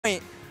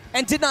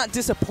and did not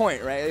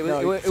disappoint, right?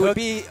 It would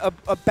be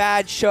a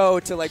bad show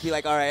to like be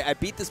like, all right, I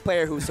beat this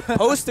player who's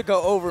supposed to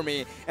go over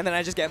me, and then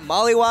I just get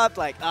mollywopped.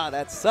 Like,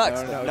 that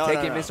sucks. No,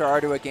 taking Mr.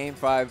 Ardu at Game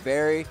 5,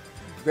 very,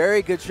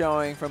 very good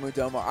showing from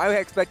Udomo. I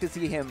expect to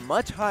see him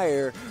much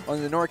higher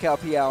on the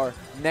NorCal P Hour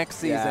next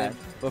season. Yeah.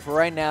 But for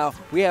right now,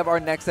 we have our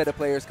next set of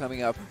players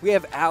coming up. We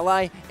have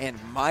Ally and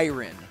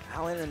Myran.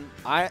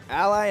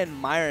 Ally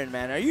and Myran,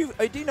 man.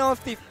 Do you know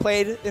if they've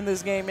played in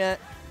this game yet?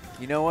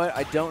 You know what?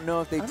 I don't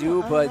know if they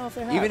do, but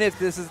even if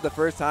this is the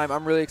first time,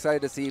 I'm really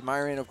excited to see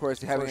Myran, of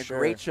course, having a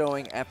great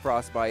showing at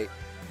Frostbite.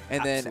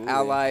 And then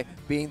Ally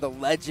being the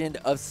legend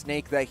of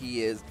Snake that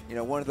he is, you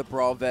know, one of the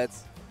Brawl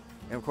vets.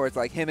 And of course,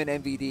 like him and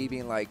MVD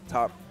being like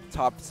top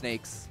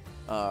Snakes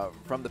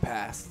from the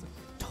past.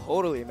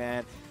 Totally,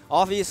 man.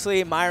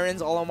 Obviously,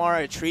 Myran's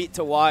Olimar a treat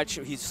to watch.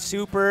 He's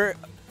super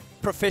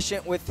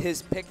proficient with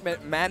his pick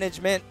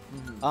management.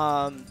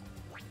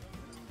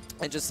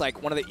 And just like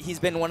he's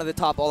been one of the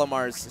top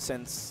Olimars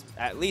since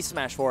at least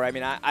Smash 4. I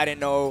mean, I didn't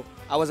know,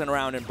 I wasn't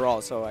around in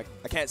Brawl, so I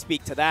can't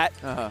speak to that.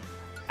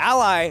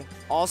 Ally,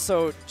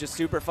 also just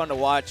super fun to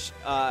watch.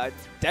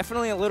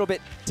 Definitely a little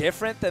bit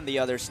different than the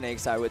other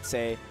Snakes, I would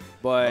say,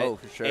 but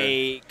for sure.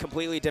 A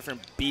completely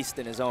different beast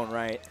in his own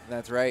right.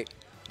 That's right.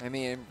 I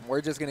mean,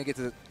 we're just going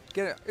to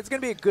it's going to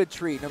be a good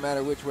treat no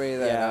matter which way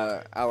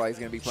that Ally is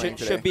going to be playing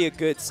today. Should be a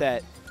good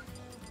set.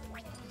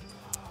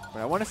 But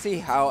I want to see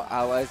how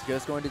Ally's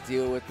just going to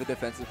deal with the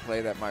defensive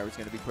play that Myra's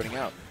going to be putting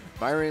out.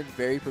 Myran,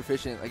 very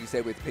proficient, like you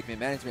said, with Pikmin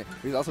management.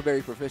 But he's also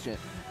very proficient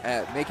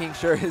at making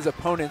sure his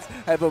opponents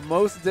have a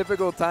most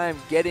difficult time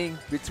getting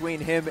between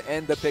him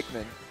and the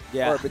Pikmin.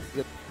 Yeah.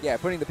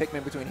 Putting the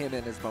Pikmin between him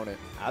and his opponent.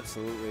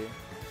 Absolutely.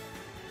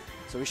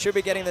 So we should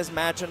be getting this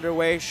match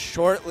underway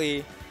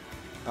shortly.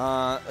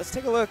 Let's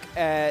take a look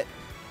at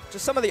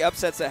just some of the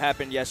upsets that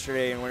happened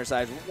yesterday in Winner's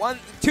Eyes.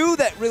 Two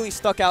that really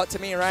stuck out to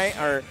me, right,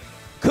 are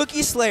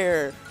Cookie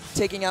Slayer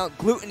taking out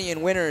Gluttony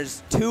in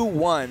Winners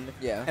 2-1.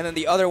 Yeah. And then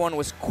the other one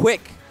was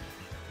Quick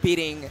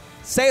beating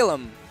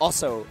Salem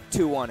also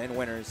 2-1 in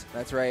Winners.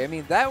 That's right. I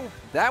mean,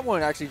 that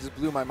one actually just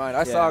blew my mind.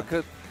 I saw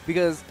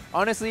because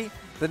honestly,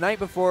 the night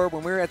before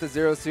when we were at the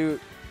Zero Suit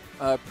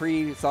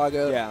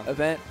pre-Saga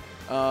event,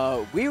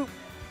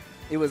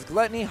 it was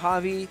Gluttony,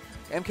 Javi,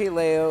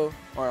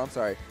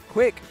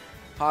 Quick,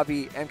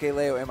 Javi, MK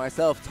Leo, and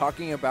myself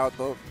talking about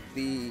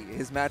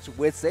his match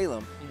with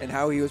Salem and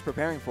how he was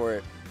preparing for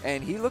it.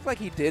 And he looked like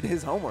he did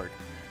his homework.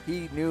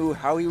 He knew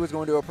how he was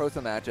going to approach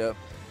the matchup.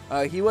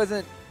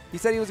 He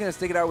said he was going to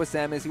stick it out with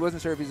Samus. He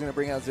wasn't sure if he was going to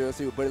bring out Zero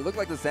Suit, but it looked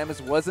like the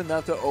Samus was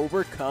enough to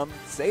overcome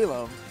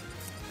Salem.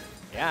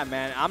 Yeah,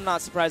 man, I'm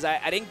not surprised.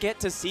 I didn't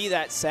get to see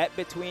that set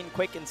between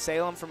Quick and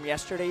Salem from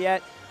yesterday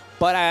yet,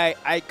 but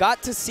I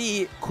got to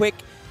see Quick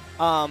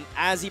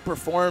as he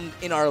performed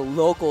in our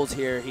locals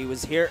here. He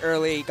was here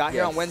early, got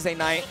here on Wednesday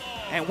night,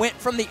 and went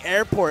from the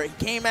airport.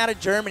 He came out of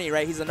Germany,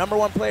 right? He's the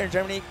 #1 player in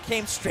Germany.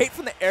 Came straight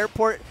from the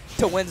airport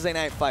to Wednesday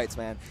night fights,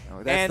 man.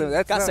 Oh,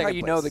 that's how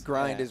you know the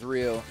grind is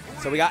real.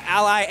 So we got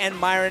Ally and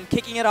Myran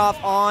kicking it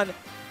off on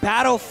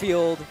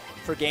Battlefield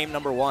for game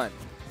 #1.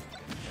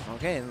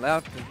 Okay, and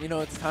now,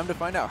 it's time to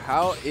find out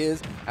how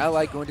is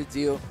Ally going to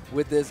deal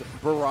with this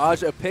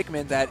barrage of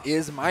Pikmin that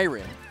is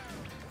Myran.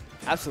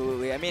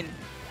 Absolutely. I mean,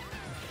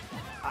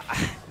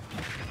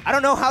 I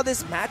don't know how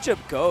this matchup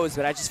goes,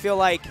 but I just feel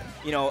like,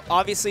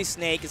 obviously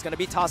Snake is going to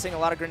be tossing a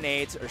lot of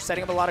grenades or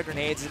setting up a lot of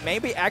grenades. It may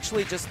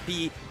actually just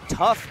be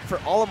tough for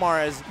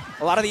Olimar, as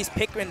a lot of these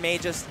Pikmin may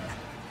just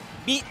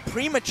meet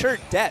premature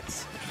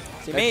deaths.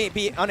 So he may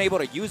be unable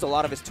to use a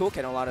lot of his toolkit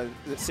in a lot of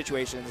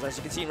situations. As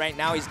you can see right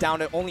now, he's down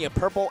to only a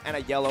purple and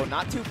a yellow.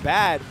 Not too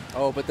bad.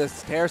 Oh, but the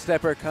Stair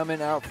Stepper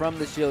coming out from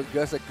the shield,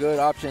 just a good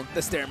option.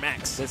 The Stair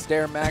Max. The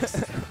Stair Max,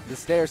 the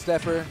Stair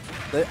Stepper.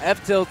 The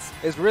F-tilts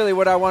is really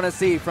what I want to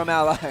see from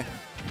Ally.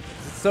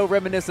 It's so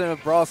reminiscent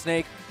of Brawl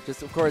Snake.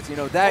 Just, of course,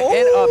 that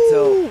and up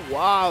tilt.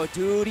 Wow,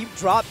 dude. He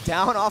dropped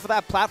down off of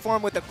that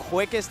platform with the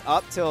quickest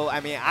up tilt. I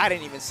mean, I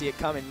didn't even see it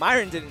coming.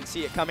 Myran didn't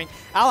see it coming.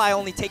 Ally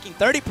only taking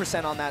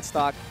 30% on that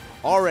stock.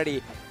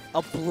 Already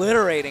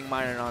obliterating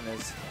Myran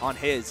on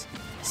his.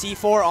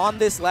 C4 on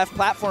this left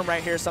platform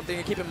right here. Something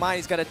to keep in mind.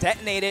 He's got to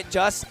detonate it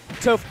just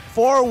to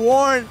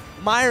forewarn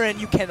Myran,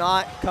 you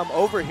cannot come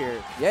over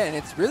here. Yeah, and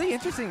it's really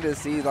interesting to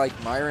see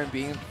Myran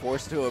being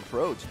forced to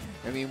approach.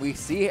 I mean, we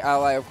see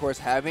Ally, of course,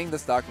 having the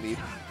stock lead,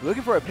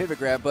 looking for a pivot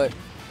grab, but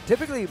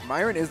typically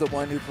Myran is the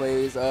one who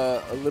plays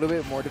a little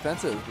bit more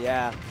defensive.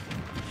 Yeah,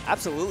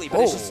 absolutely.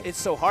 But it's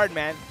so hard,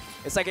 man.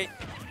 It's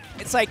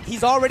like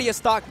he's already a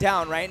stock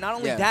down, right? Not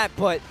only that,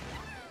 but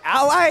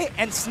Ally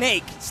and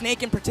Snake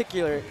in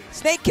particular,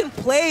 Snake can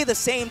play the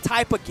same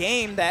type of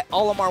game that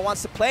Olimar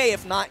wants to play,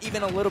 if not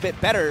even a little bit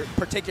better,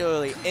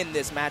 particularly in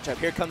this matchup.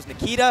 Here comes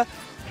Nikita.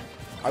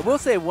 I will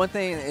say one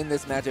thing in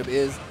this matchup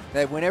is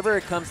that whenever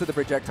it comes to the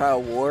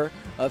projectile war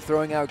of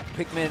throwing out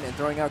Pikmin and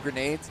throwing out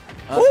grenades,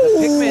 the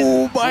Pikmin...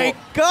 Oh my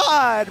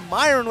god!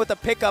 Myran with the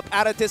pickup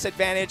at a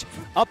disadvantage,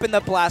 up in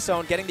the blast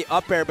zone, getting the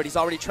up air, but he's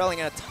already trailing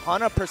in a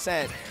ton of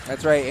percent.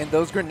 That's right, and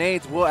those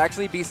grenades will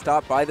actually be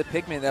stopped by the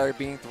Pikmin that are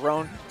being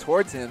thrown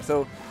towards him.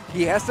 So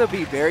he has to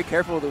be very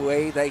careful the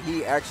way that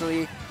he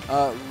actually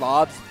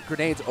lobs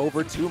grenades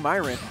over to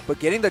Myran, but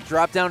getting the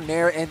drop down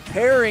nair and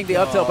parrying the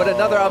up tilt, but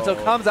another up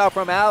tilt comes out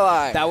from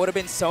Ally. That would have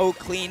been so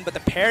clean, but the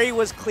parry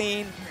was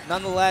clean.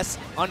 Nonetheless,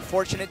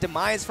 unfortunate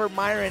demise for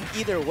Myran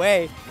either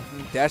way.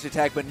 Dash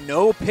attack, but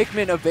no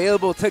Pikmin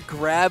available to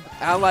grab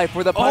Ally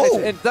for the punish,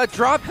 and the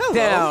drop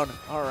down.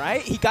 All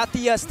right, he got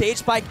the stage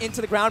spike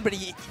into the ground, but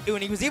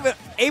when he was even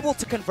able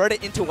to convert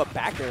it into a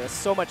backer, that's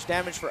so much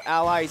damage for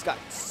Ally. He's got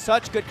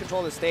such good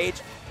control of the stage.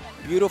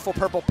 Beautiful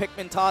purple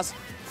Pikmin toss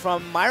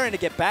from Myran to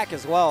get back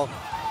as well.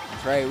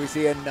 That's right, we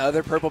see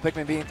another purple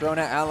Pikmin being thrown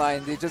at Ally,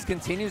 and it just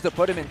continues to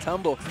put him in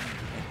tumble.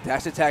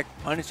 Dash attack,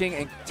 punishing,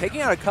 and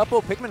taking out a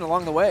couple Pikmin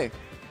along the way.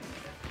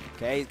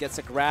 Okay, he gets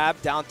a grab,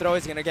 down throw,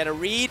 he's gonna get a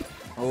read.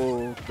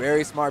 Oh,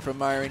 very smart from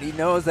Myran. He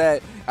knows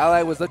that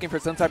Ally was looking for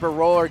some type of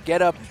roll or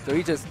get up, so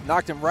he just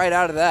knocked him right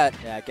out of that.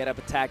 Yeah, get up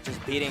attack,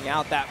 just beating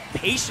out that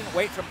patient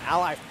wait from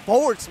Ally.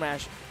 Forward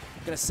smash,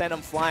 gonna send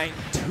him flying.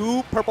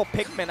 2 purple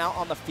Pikmin out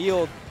on the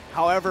field.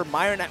 However,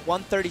 Myran at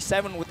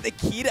 137 with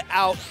Nikita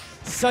out.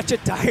 Such a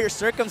dire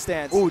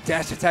circumstance. Ooh,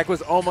 dash attack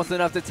was almost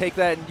enough to take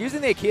that. And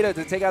using the Akita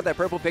to take out that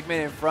purple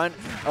Pikmin in front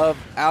of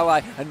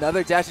Ally.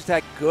 Another dash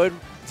attack, good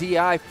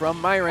DI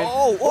from Myran.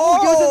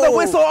 Using the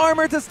whistle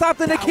armor to stop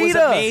the Nikita.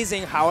 That was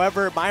amazing.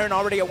 However, Myran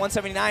already at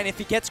 179. If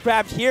he gets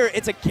grabbed here,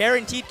 it's a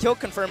guaranteed kill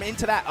confirm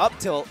into that up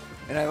tilt.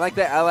 And I like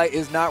that Ally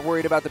is not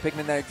worried about the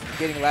Pikmin that are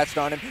getting latched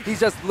on him. He's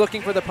just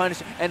looking for the punish,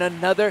 and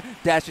another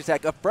dash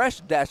attack, a fresh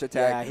dash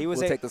attack. Yeah, he will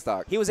take the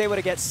stock. He was able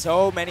to get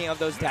so many of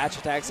those dash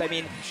attacks. I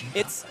mean,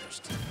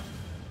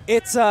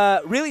 it's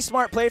a really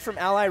smart play from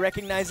Ally,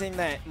 recognizing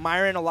that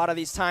Myran a lot of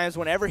these times,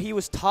 whenever he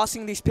was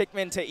tossing these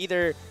Pikmin to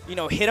either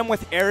hit him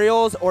with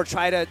aerials or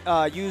try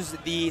to use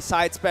the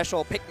side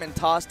special Pikmin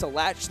toss to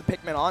latch the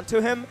Pikmin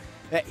onto him,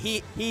 that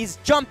he's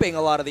jumping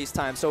a lot of these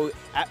times. So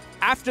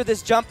after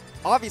this jump,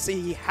 obviously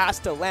he has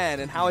to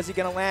land, and how is he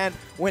going to land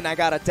when I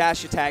got a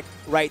dash attack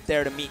right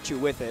there to meet you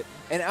with it?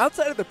 And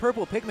outside of the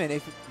purple Pikmin,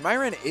 if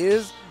Myran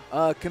is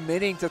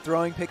committing to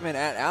throwing Pikmin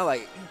at Ally,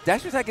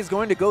 dash attack is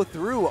going to go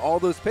through all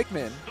those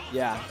Pikmin.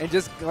 Yeah. And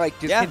just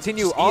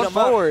continue on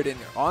forward and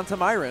onto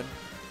Myran.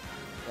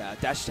 Yeah,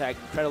 dash attack,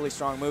 incredibly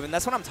strong move, and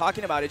that's what I'm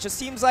talking about. It just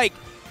seems like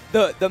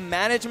the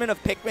management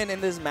of Pikmin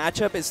in this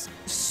matchup is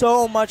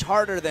so much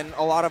harder than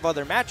a lot of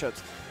other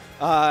matchups.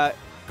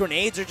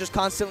 Grenades are just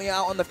constantly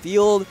out on the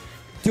field,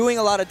 doing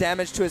a lot of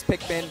damage to his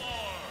Pikmin,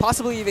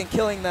 possibly even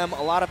killing them.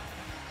 A lot of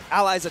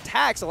Allies'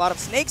 attacks, a lot of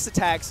Snake's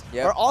attacks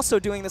are also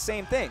doing the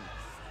same thing.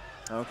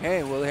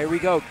 Okay, well, here we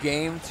go.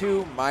 Game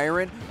 2,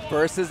 Myran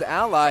versus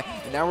Ally.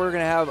 And now we're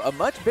going to have a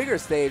much bigger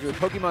stage with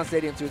Pokemon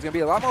Stadium 2. It's going to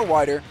be a lot more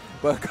wider,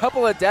 but a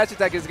couple of dash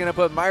attacks is going to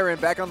put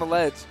Myran back on the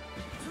ledge.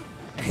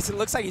 It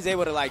looks like he's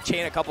able to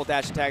chain a couple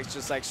dash attacks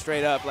just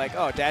straight up.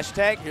 Oh, dash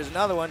attack, here's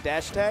another one,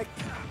 dash attack.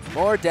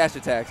 More dash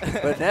attacks,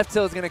 but an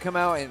F-tilt is going to come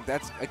out, and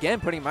that's,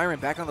 again, putting Myran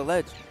back on the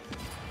ledge.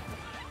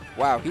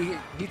 Wow,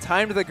 he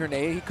timed the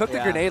grenade. He cooked the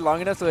grenade long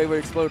enough so it would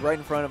explode right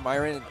in front of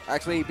Myran and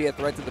actually be a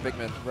threat to the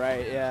Pikmin.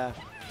 Right, yeah.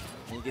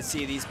 And you can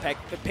see these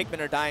Pikmin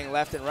are dying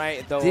left and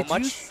right. Though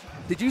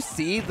did you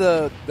see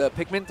the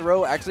Pikmin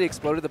throw actually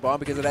exploded the bomb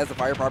because it has the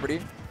fire property?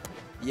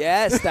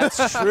 Yes,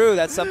 that's true.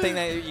 That's something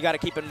that you got to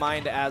keep in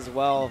mind as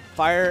well.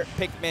 Fire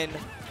Pikmin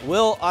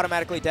will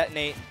automatically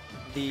detonate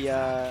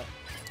the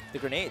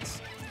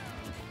grenades.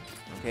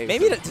 Okay,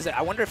 maybe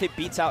I wonder if it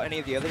beats out any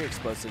of the other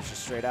explosives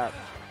just straight up.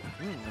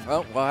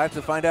 Well, we'll have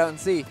to find out and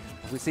see.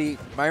 We see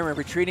Myran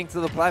retreating to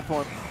the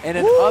platform, and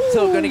an up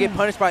tilt going to get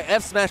punished by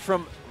F smash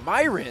from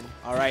Myran.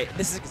 All right,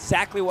 this is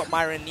exactly what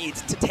Myran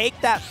needs to take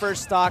that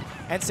first stock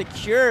and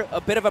secure a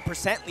bit of a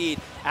percent lead.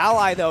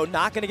 Ally, though,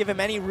 not going to give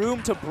him any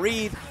room to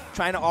breathe,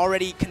 trying to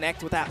already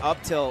connect with that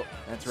up tilt.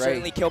 That's right.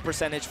 Certainly kill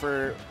percentage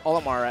for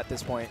Olimar at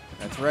this point.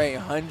 That's right,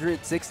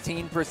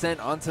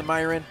 116% onto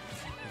Myran.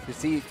 You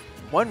see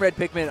one red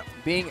Pikmin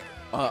being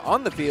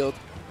on the field.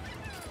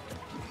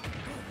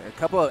 A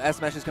couple of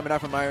S-smashes coming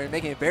out from Myran,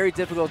 making it very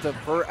difficult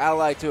for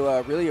Ally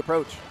to really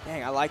approach.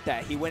 Dang, I like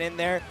that. He went in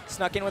there,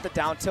 snuck in with a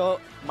down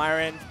tilt.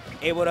 Myran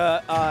able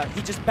to,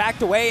 he just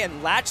backed away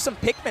and latched some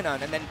Pikmin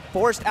on and then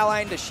forced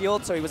Ally into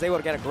shield, so he was able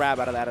to get a grab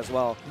out of that as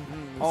well.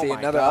 See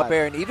another up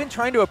air, and even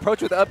trying to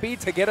approach with up B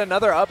to get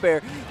another up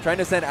air, trying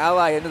to send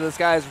Ally into the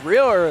skies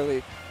real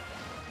early.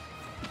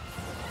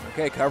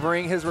 Okay,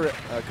 covering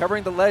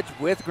the ledge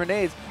with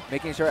grenades,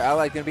 making sure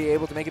Ally can be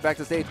able to make it back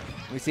to stage.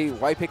 We see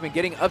white Pikmin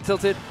getting up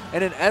tilted,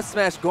 and an S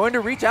smash going to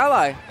reach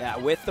Ally. Yeah,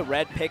 with the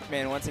red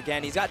Pikmin once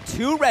again. He's got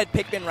 2 red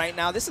Pikmin right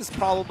now. This is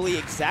probably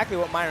exactly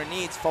what Myran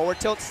needs. Forward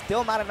tilt,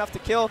 still not enough to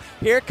kill.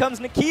 Here comes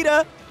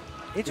Nikita.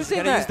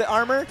 Interesting that use the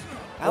armor.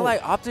 Ally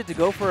opted to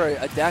go for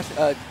a dash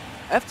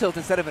F tilt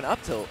instead of an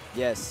up tilt.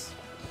 Yes.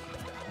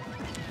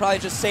 Probably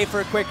just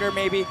safer, quicker,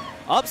 maybe.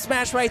 Up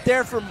smash right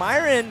there for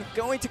Myran,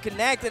 going to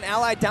connect, and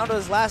Ally down to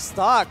his last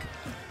stock.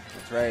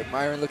 That's right,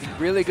 Myran looking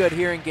really good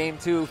here in game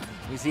 2.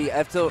 We see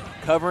F-tilt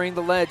covering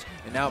the ledge,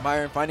 and now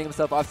Myran finding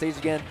himself off stage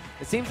again.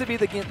 It seems to be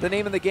the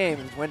name of the game.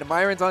 When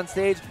Myran's on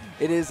stage,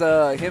 it is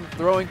him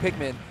throwing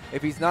Pikmin.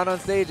 If he's not on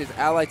stage, it's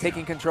Ally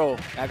taking control.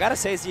 I gotta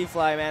say,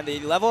 Z-Fly, man, the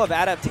level of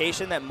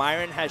adaptation that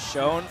Myran has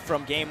shown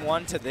from game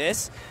 1 to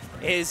this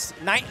is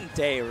night and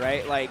day,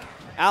 right? Like,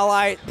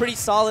 Ally pretty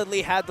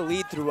solidly had the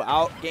lead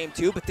throughout game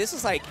 2, but this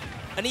is like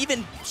an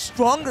even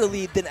stronger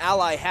lead than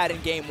Ally had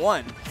in game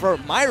 1 for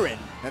Myran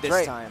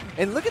this time.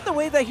 And look at the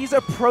way that he's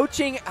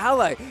approaching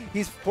Ally.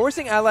 He's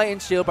forcing Ally in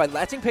shield by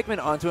latching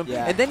Pikmin onto him,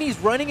 and then he's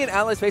running in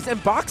Ally's face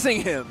and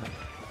boxing him.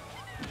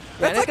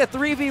 That's like a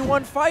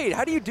 3v1 fight.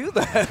 How do you do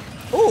that?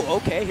 Oh,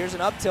 okay. Here's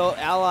an up tilt.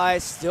 Ally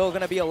still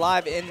going to be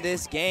alive in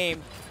this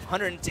game.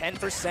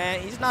 110%.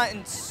 He's not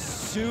in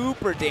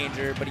super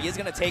danger, but he is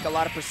going to take a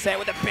lot of percent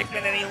with the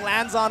Pikmin, and he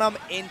lands on him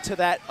into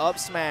that up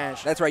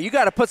smash. That's right. You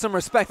got to put some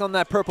respect on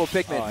that purple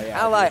Pikmin. Oh, yeah,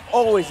 Ally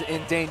always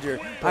in danger.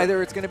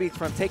 Either it's going to be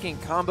from taking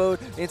comboed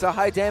into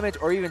high damage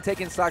or even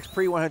taking stocks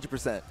pre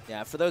 100%.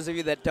 Yeah, for those of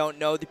you that don't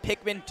know, the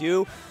Pikmin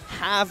do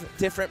have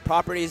different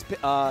properties.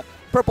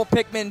 Purple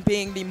Pikmin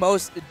being the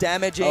most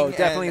damaging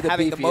definitely and the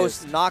having beefiest. the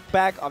most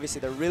knockback.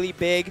 Obviously, they're really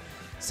big,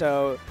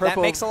 so that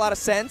makes a lot of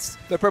sense.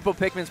 The purple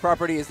Pikmin's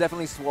property is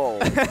definitely swole.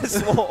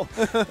 Swole.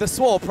 The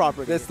swole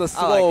property. It's the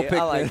swole Pikmin.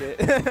 I like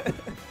it.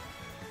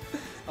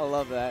 I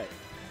love that.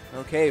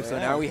 Okay, so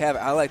now we have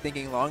Ally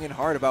thinking long and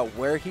hard about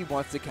where he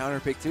wants to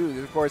counterpick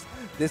to. Of course,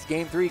 this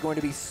game 3 going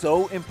to be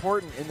so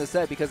important in the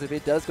set because if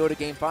it does go to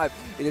game 5,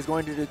 it is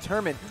going to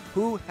determine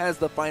who has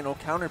the final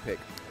counterpick.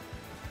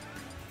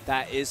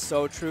 That is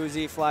so true,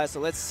 Z-Fly. So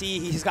let's see.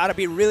 He's got to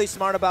be really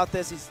smart about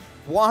this. He's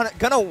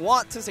gonna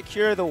want to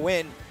secure the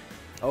win.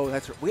 Oh,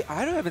 that's right.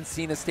 I haven't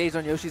seen a stage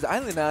on Yoshi's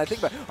Island now I think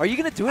about it. Are you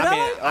going to do it,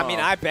 I mean,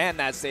 I ban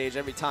that stage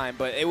every time,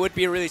 but it would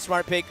be a really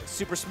smart pick.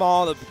 Super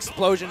small. The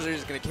explosions are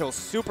just going to kill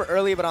super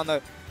early, but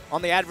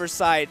on the adverse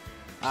side,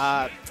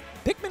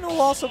 Pikmin will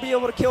also be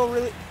able to kill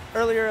really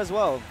earlier as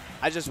well.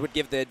 I just would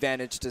give the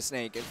advantage to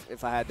Snake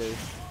if I had to.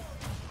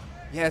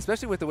 Yeah,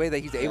 especially with the way that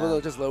he's able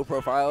to just low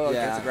profile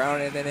against the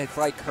ground, and then it's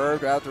like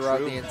curved out throughout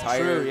the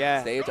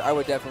entire stage. I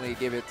would definitely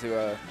give it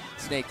to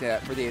Snake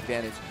for the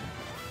advantage.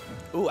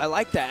 Ooh, I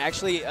like that.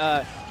 Actually,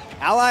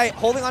 Ally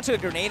holding onto a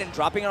grenade and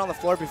dropping it on the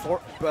floor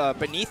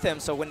beneath him,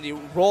 so when he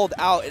rolled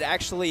out, it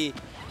actually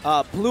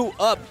blew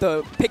up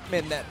the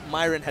Pikmin that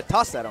Myran had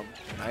tossed at him.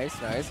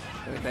 Nice, nice.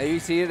 And there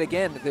you see it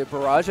again, the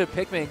barrage of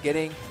Pikmin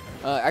getting,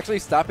 actually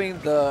stopping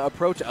the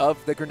approach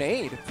of the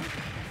grenade.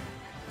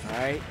 All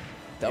right.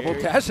 Double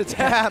dash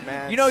attack. Yeah,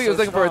 man. You know he was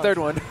looking for a third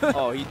one.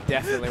 Oh, he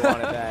definitely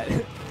wanted that.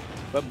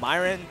 But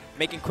Myran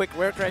making quick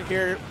work right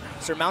here,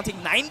 surmounting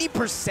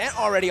 90%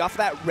 already off of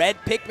that red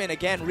Pikmin.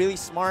 Again, really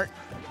smart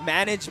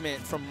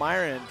management from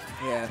Myran.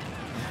 Yeah.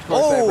 Of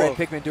course, that red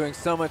Pikmin doing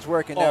so much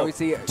work, and now we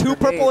see two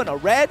purple and a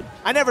red.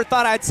 I never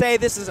thought I'd say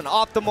this is an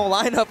optimal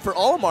lineup for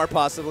Olimar,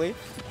 possibly.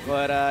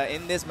 But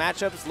in this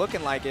matchup, it's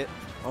looking like it.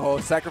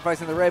 Oh,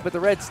 sacrificing the red, but the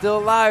red's still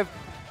alive.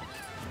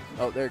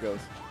 Oh, there it goes.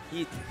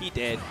 He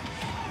did.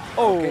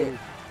 Oh, okay.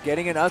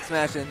 Getting an up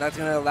smash, and that's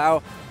going to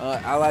allow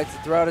Ally to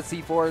throw out a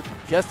C4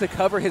 just to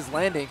cover his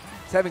landing.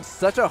 He's having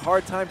such a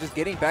hard time just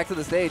getting back to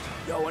the stage.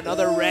 Yo,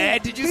 another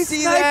red. Did you see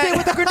He that? sniped it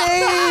with a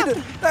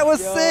grenade. That was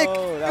sick.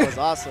 That was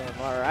awesome.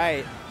 All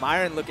right.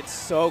 Myran looking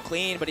so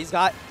clean, but he's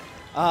got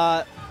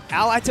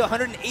Ally to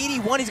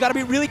 181. He's got to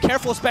be really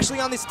careful, especially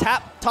on this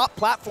top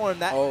platform.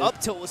 That up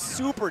tilt was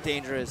super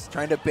dangerous.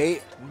 Trying to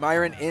bait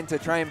Myran in to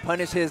try and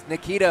punish his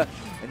Nikita.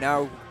 And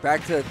now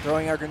back to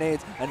throwing out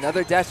grenades.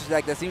 Another dash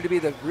attack that seemed to be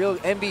the real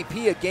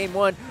MVP of game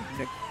 1.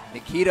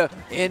 Nikita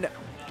in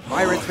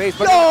Myran's face.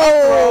 But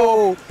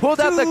pulled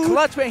out the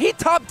clutch, man. He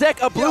top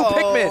deck a blue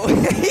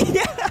Pikmin.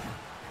 Yeah.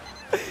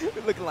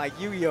 Looking like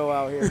Yu-Gi-Oh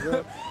out here,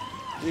 bro.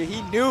 Dude,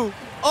 he knew.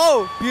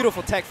 Oh,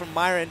 beautiful tech from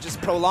Myran,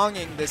 just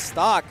prolonging this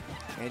stock.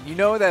 And you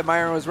know that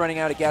Myran was running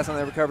out of gas on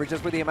the recovery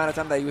just with the amount of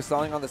time that he was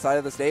stalling on the side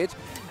of the stage.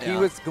 Yeah. He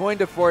was going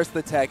to force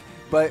the tech.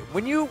 But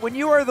when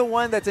you are the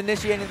one that's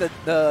initiating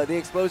the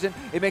explosion,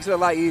 it makes it a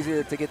lot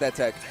easier to get that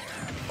tech.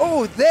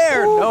 Oh,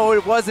 there! Ooh. No,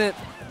 it wasn't.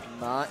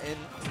 Not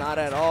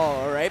at all.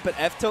 All right, but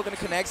F-Tilt going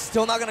to connect.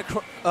 Still not going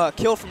to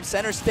kill from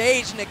center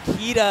stage.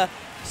 Nikita,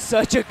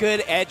 such a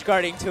good edge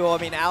guarding tool. I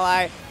mean,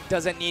 Ally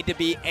doesn't need to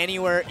be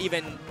anywhere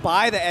even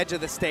by the edge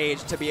of the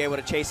stage to be able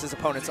to chase his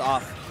opponents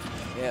off.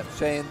 Yeah,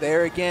 Shane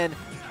there again.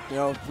 You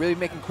know, really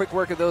making quick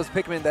work of those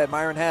Pikmin that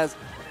Myran has,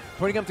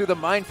 putting them through the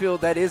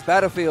minefield that is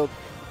Battlefield.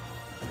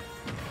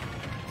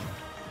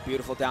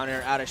 Beautiful down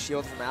air out of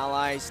shield from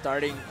Ally,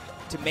 starting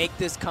to make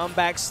this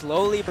comeback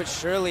slowly but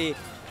surely,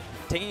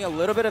 taking a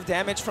little bit of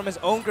damage from his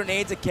own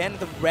grenades. Again,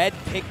 the red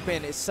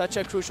Pikmin is such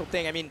a crucial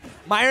thing. I mean,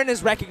 Myran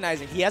is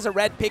recognizing he has a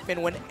red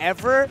Pikmin.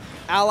 Whenever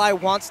Ally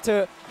wants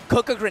to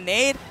cook a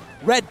grenade,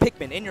 red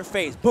Pikmin in your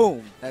face,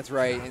 boom. That's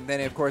right, and then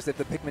of course if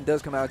the Pikmin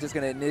does come out, it's just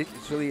going to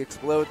initially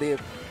explode the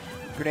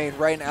grenade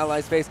right in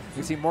Ally's face.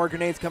 You see more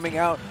grenades coming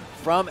out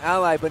from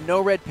Ally, but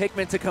no red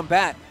Pikmin to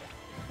combat.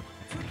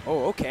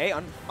 Oh, okay,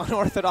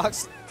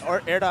 unorthodox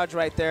air dodge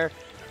right there.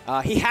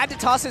 He had to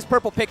toss his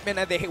purple Pikmin,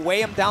 and they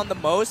weigh him down the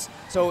most,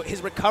 so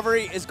his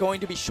recovery is going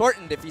to be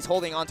shortened if he's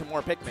holding on to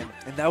more Pikmin.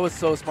 And that was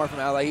so smart from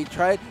Ally.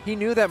 He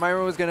knew that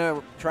Myran was going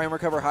to try and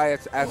recover high,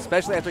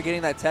 especially after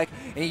getting that tech,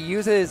 and he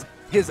uses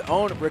his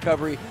own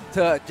recovery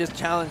to just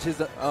challenge his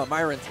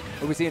Myran's.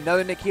 But we see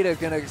another Nikita is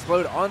going to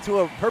explode onto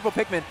a purple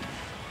Pikmin.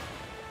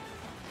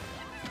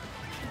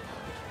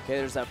 Okay,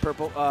 there's that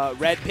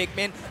red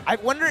Pikmin. I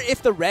wonder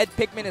if the red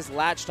Pikmin is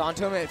latched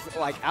onto him, if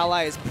like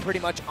Ally is pretty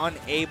much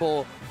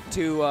unable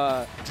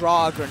to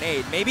draw a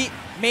grenade. Maybe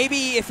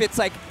if it's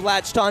like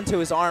latched onto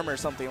his arm or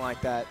something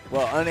like that.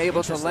 Well,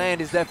 unable to land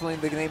is definitely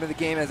the name of the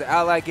game as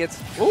Ally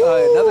gets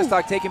another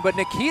stock taken. But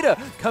Nikita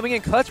coming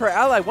in clutch for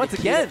Ally once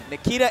again.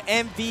 Nikita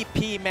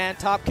MVP, man,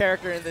 top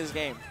character in this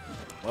game.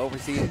 Well, we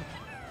see.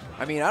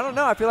 I mean, I don't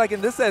know. I feel like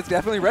in this set it's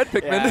definitely red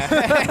Pikmin.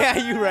 Yeah,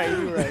 you're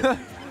right.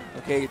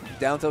 Okay,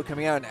 down tilt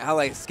coming out, and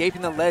Ally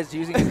escaping the ledge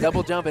using his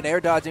double jump and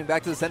air dodging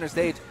back to the center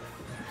stage.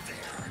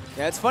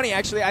 Yeah, it's funny,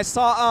 actually. I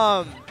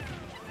saw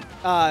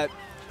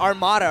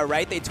Armada,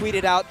 right? They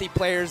tweeted out the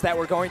players that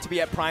were going to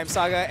be at Prime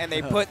Saga, and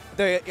they put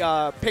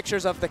the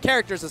pictures of the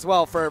characters as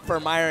well. For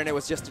Myran, it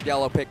was just a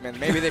yellow Pikmin.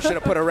 Maybe they should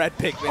have put a red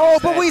Pikmin Oh,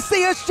 instead. but we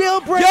see a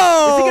shield break! Yo!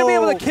 Is he going to be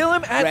able to kill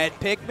him? Red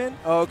Pikmin?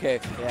 Oh,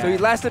 okay, Yeah. so he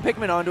latched the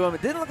Pikmin onto him.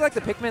 It didn't look like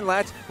the Pikmin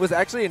latch was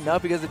actually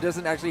enough because it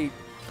doesn't actually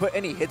put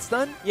any hit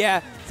stun.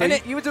 Yeah. So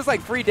he was just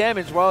like free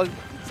damage while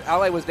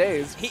Ally was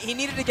dazed. He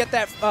needed to get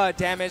that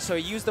damage, so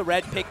he used the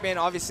red Pikmin,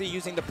 obviously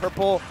using the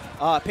purple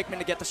Pikmin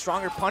to get the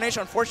stronger punish.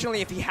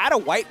 Unfortunately, if he had a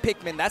white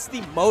Pikmin, that's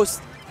the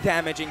most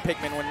damaging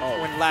Pikmin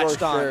when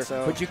latched on. Sure.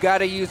 So. But you got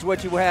to use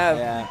what you have.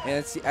 Yeah.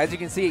 And as you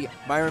can see,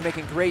 Myran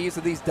making great use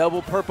of these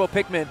double purple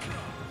Pikmin.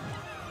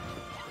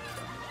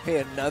 Okay,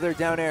 another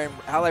down air, and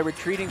Ally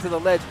retreating to the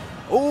ledge.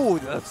 Oh,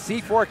 the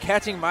C4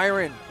 catching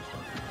Myran.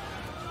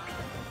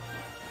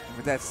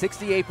 With that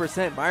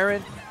 68%,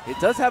 Myran, it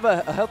does have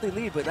a healthy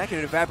lead, but that can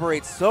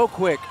evaporate so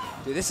quick.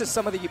 Dude, this is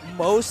some of the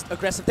most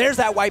aggressive. There's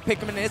that white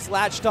Pikmin, and it's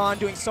latched on,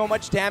 doing so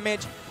much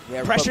damage.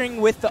 Yeah, pressuring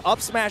with the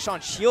up smash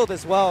on shield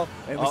as well.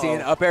 And we see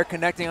an up air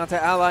connecting onto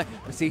Ally.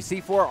 We see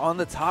C4 on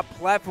the top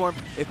platform.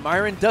 If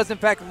Myran does in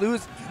fact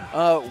lose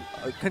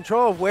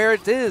control of where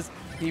it is,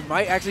 he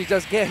might actually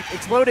just get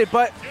exploded,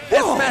 but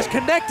S smash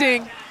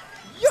connecting.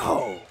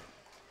 Yo!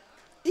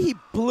 He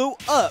blew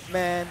up,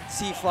 man.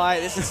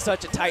 C-Fly, this is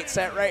such a tight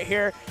set right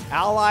here.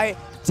 Ally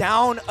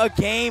down a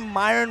game.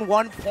 Myran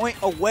 1 point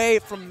away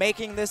from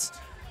making this.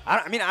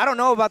 I mean, I don't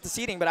know about the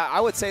seeding, but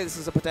I would say this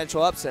is a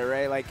potential upset,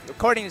 right? Like,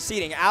 according to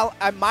seeding,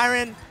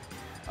 Myran,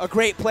 a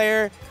great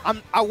player.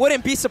 I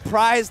wouldn't be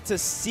surprised to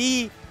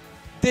see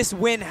this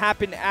win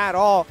happen at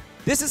all.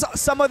 This is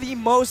some of the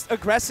most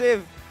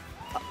aggressive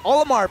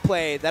Olimar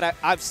play that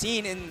I've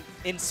seen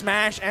in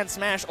Smash and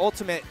Smash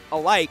Ultimate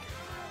alike.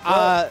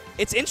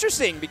 It's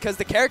interesting because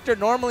the character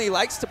normally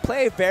likes to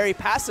play very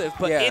passive,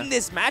 but in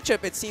this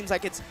matchup, it seems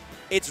like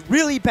it's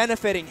really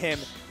benefiting him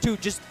to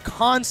just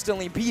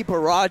constantly be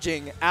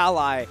barraging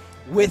Ally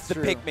with the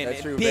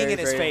Pikmin and being in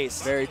his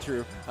face. Very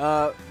true.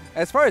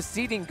 As far as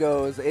seeding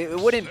goes, it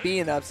wouldn't be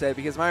an upset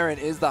because Myran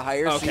is the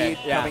higher seed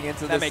coming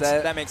into the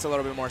set. That makes a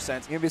little bit more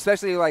sense.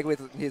 Especially like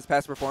with his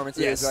past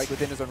performances, like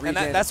within his own region.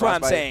 And that's what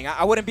I'm saying.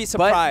 I wouldn't be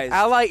surprised. But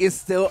Ally is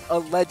still a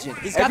legend.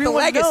 He's got the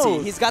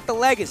legacy. He's got the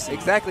legacy.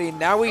 Exactly.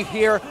 Now we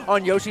here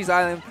on Yoshi's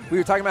Island, we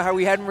were talking about how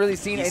we hadn't really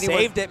seen anyone.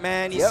 He saved it,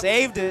 man. He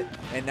saved it.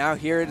 And now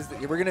here it is.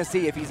 We're going to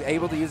see if he's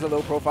able to use a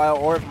low profile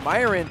or if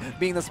Myran,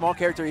 being the small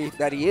character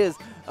that he is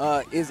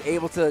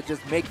able to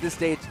just make this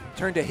stage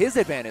turn to his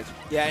advantage.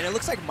 Yeah, and it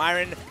looks like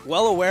Myran,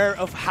 well aware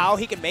of how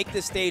he can make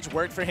this stage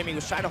work for him. He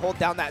was trying to hold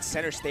down that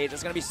center stage.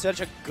 It's going to be such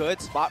a good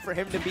spot for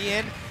him to be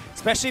in,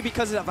 especially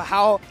because of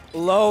how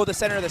low the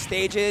center of the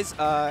stage is.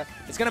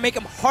 It's going to make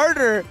him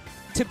harder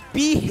to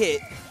be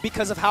hit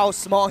because of how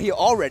small he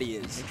already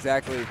is.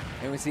 Exactly.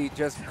 And we see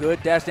just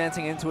good dash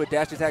dancing into a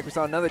dash attack. We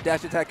saw another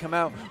dash attack come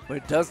out, but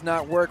it does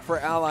not work for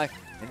Ally.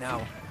 And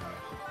now,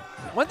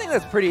 one thing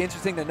that's pretty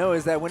interesting to know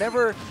is that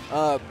whenever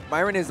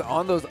Myran is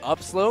on those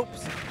up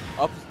slopes,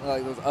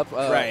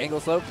 angle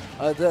slopes,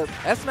 the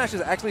S smashes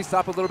actually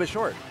stop a little bit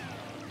short.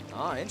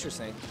 Oh,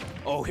 interesting.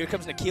 Oh, here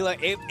comes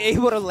Nikila,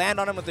 able to land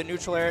on him with the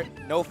neutral air,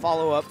 no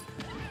follow-up.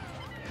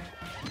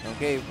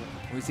 Okay,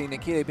 we see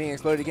Nikila being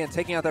exploded again,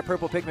 taking out that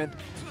purple Pikmin,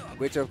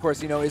 which of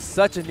course, is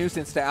such a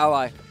nuisance to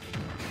Ally.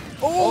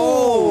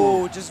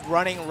 Oh, just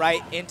running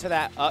right into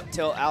that up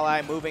tilt.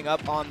 Ally moving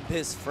up on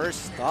this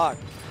first stock.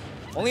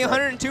 Only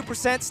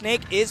 102%.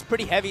 Snake is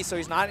pretty heavy, so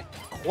he's not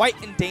quite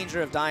in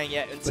danger of dying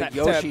yet, except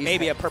to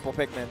maybe a purple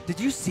Pikmin. Did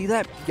you see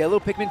that yellow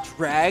Pikmin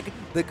drag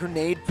the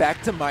grenade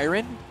back to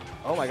Myran?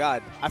 Oh my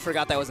god, I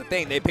forgot that was a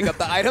thing. They pick up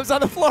the items on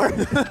the floor.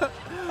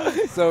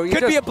 So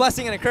could be a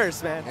blessing and a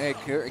curse, man.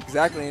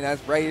 Exactly, and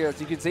that's right here.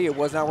 As you can see, it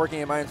was not working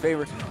in Myran's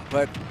favor,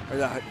 but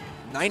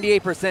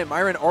 98%,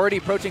 Myran already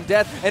approaching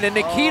death, and a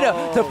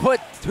Nikita to put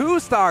 2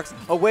 stocks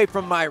away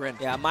from Myran.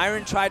 Yeah,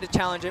 Myran tried to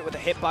challenge it with a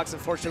hitbox.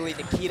 Unfortunately,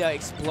 Nikita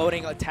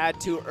exploding a tad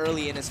too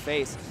early in his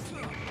face.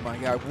 Oh my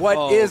god,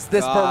 what is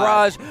this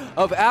barrage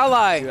of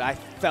Ally? Dude, I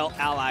felt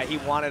Ally. He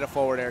wanted a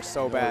forward air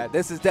so bad.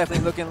 This is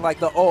definitely looking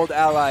like the old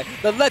Ally,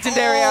 the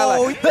legendary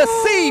Ally, the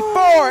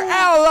C4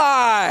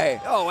 Ally!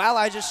 Oh,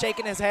 Ally just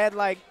shaking his head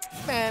like,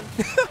 man,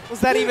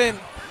 was that even,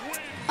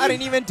 I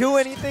didn't even do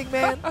anything,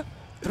 man.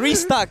 3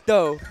 stock,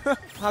 though.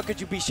 How could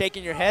you be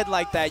shaking your head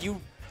like that?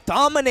 You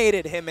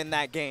dominated him in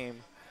that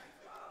game.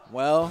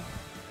 Well,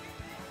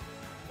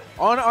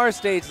 on our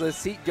stage list,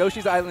 see,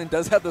 Yoshi's Island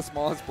does have the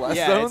smallest blast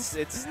zones.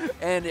 It's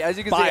and as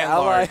you can by see, and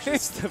Ally large,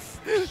 it's the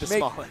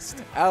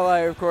smallest. Ally,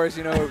 of course,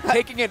 you know,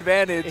 taking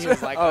advantage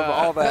like, of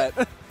all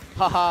that.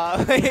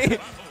 Haha.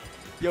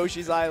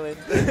 Yoshi's Island.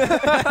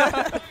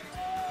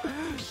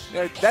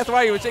 That's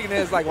why you were shaking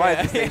his like, why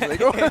is this stage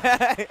legal?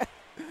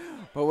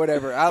 But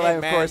whatever. Ally,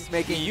 of course,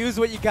 making... You use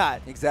what you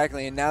got.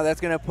 Exactly, and now that's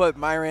going to put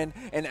Myran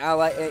and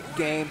Ally at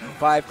Game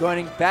 5,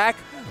 going back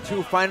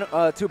to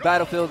to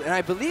Battlefield. And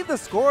I believe the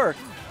score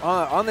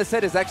on the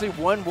set is actually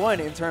 1-1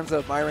 in terms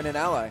of Myran and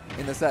Ally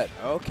in the set.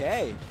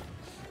 Okay.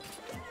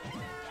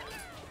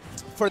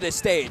 For this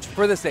stage.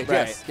 For the stage,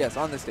 right. yes. Yes,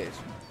 on the stage.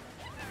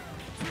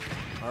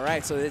 All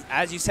right, so this,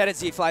 as you said at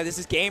Z-Fly, this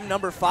is game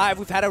number 5.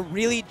 We've had a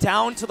really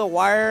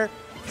down-to-the-wire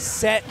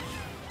set,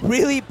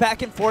 really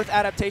back-and-forth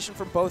adaptation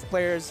from both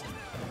players.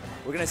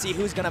 We're going to see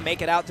who's going to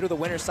make it out through the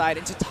winner's side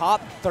into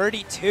top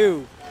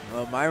 32.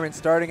 Well, Myran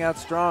starting out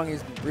strong.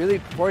 He's really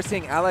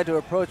forcing Ally to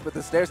approach, but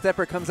the stair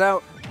stepper comes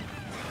out.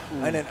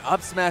 Ooh. And an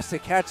up smash to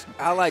catch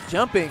Ally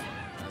jumping.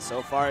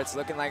 So far, it's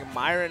looking like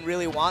Myran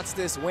really wants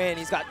this win.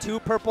 He's got 2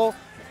 purple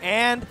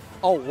and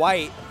a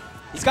white.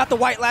 He's got the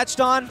white latched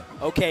on.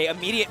 Okay,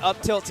 immediate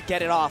up tilt to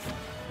get it off.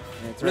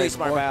 That's really right.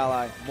 smart by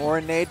Ally.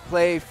 More nade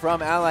play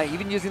from Ally,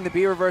 even using the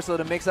B reversal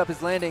to mix up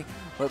his landing.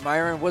 But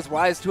Myran was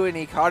wise to it, and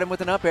he caught him with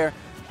an up air.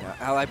 Now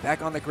Ally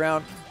back on the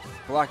ground.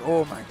 Block.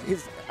 Oh my!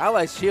 His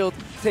Ally's shield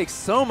takes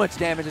so much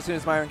damage as soon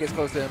as Myran gets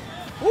close to him.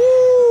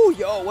 Ooh,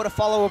 yo, what a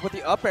follow-up with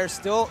the up air.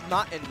 Still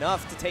not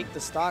enough to take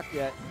the stock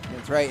yet.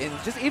 That's right. And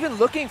just even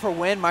looking for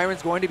when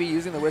Myran's going to be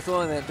using the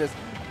whistle and then just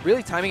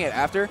really timing it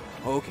after.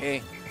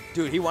 Okay.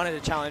 Dude, he wanted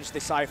to challenge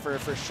the Cypher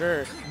for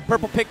sure.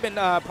 Purple Pikmin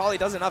probably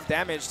does enough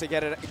damage to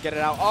get it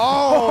out.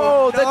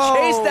 Oh, the no.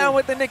 chase down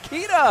with the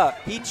Nikita.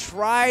 He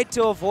tried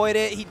to avoid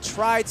it. He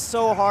tried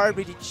so hard,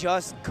 but he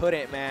just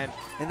couldn't, man.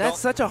 And that's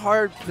such a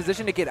hard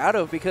position to get out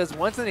of, because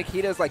once the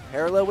Nikita is like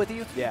parallel with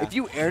you, if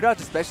you air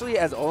dodge, especially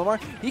as Olimar,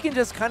 he can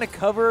just kind of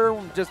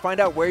cover, just find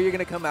out where you're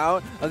going to come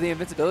out of the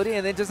invincibility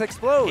and then just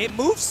explode. It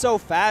moves so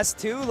fast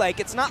too.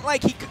 Like, it's not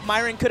like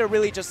Myran could have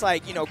really just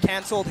like, you know,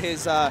 canceled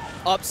his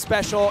up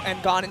special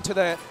and gone into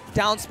the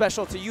down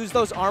special to use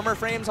those armor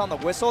frames on the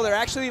whistle. They're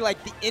actually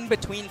like the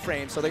in-between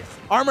frames, so the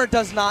armor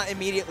does not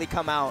immediately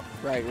come out.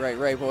 Right.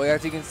 Well,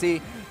 as you can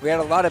see, we had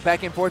a lot of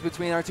back and forth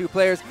between our 2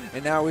 players,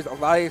 and now with a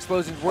lot of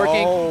explosions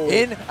working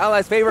in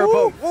Ally's favor.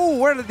 Ooh. But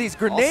where are these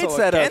grenade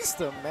also setups? Against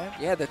them, man.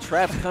 Yeah, the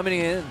traps coming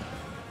in.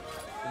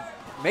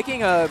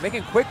 Making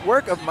quick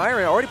work of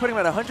Myran, already putting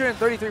him at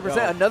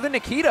 133%. Another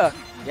Nikita.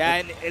 Yeah,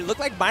 and it looked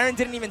like Myran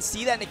didn't even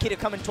see that Nikita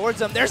coming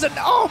towards him. There's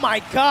oh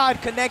my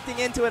God, connecting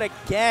into it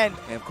again.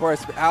 And of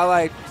course,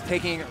 Ally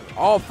taking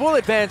full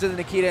advantage of the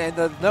Nikita and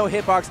the no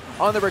hitbox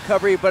on the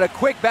recovery, but a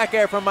quick back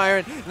air from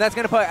Myran, and that's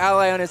going to put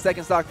Ally on his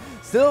second stock.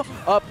 Still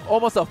up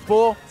almost a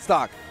full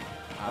stock.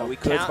 We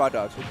good spot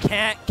dodge. We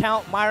can't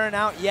count Myran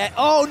out yet.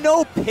 Oh,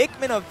 no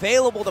Pikmin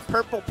available. The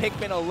purple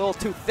Pikmin a little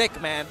too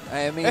thick, man.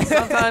 I mean,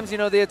 sometimes, you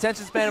know, the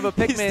attention span of a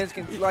Pikmin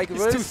can like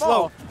really too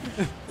small.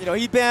 You know,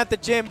 he's been at the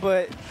gym,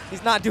 but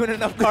he's not doing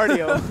enough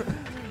cardio.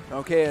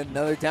 Okay,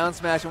 another down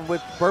smash, and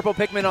with purple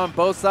Pikmin on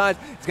both sides,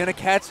 it's going to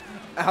catch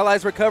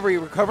Ally's recovery.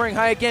 Recovering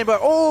high again, but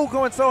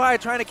going so high,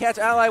 trying to catch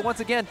Ally once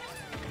again.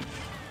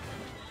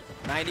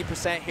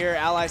 90% here.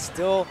 Ally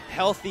still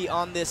healthy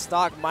on this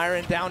stock.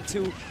 Myran down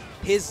to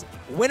his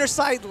winner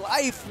side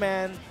life,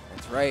 man.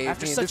 That's right.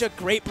 After such a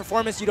great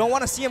performance, you don't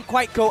want to see him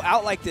quite go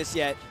out like this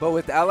yet. But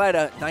with Ally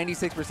at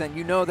 96%,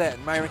 you know that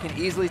Myran can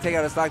easily take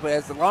out a stock. But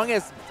as long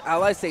as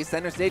Ally stays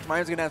center stage,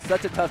 Myran's going to have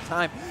such a tough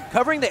time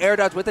covering the air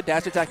dodge with the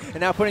dash attack,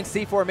 and now putting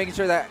C4, making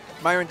sure that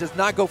Myran does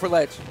not go for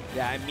ledge.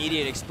 Yeah,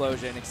 immediate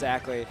explosion,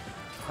 exactly.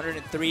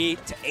 103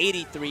 to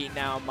 83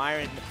 now.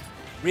 Myran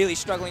really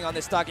struggling on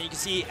this stock, and you can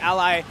see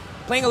Ally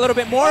playing a little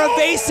bit more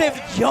evasive.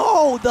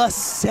 Yo, the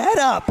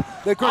setup!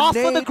 The grenade. Off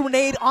of the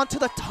grenade onto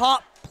the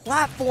top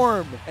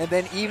platform. And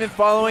then even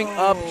following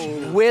up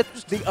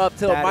with the up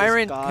tilt.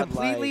 Myran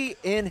completely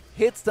in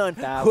hit stun,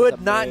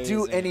 could not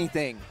do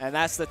anything. And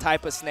that's the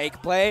type of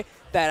snake play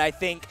that I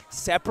think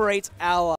separates Ally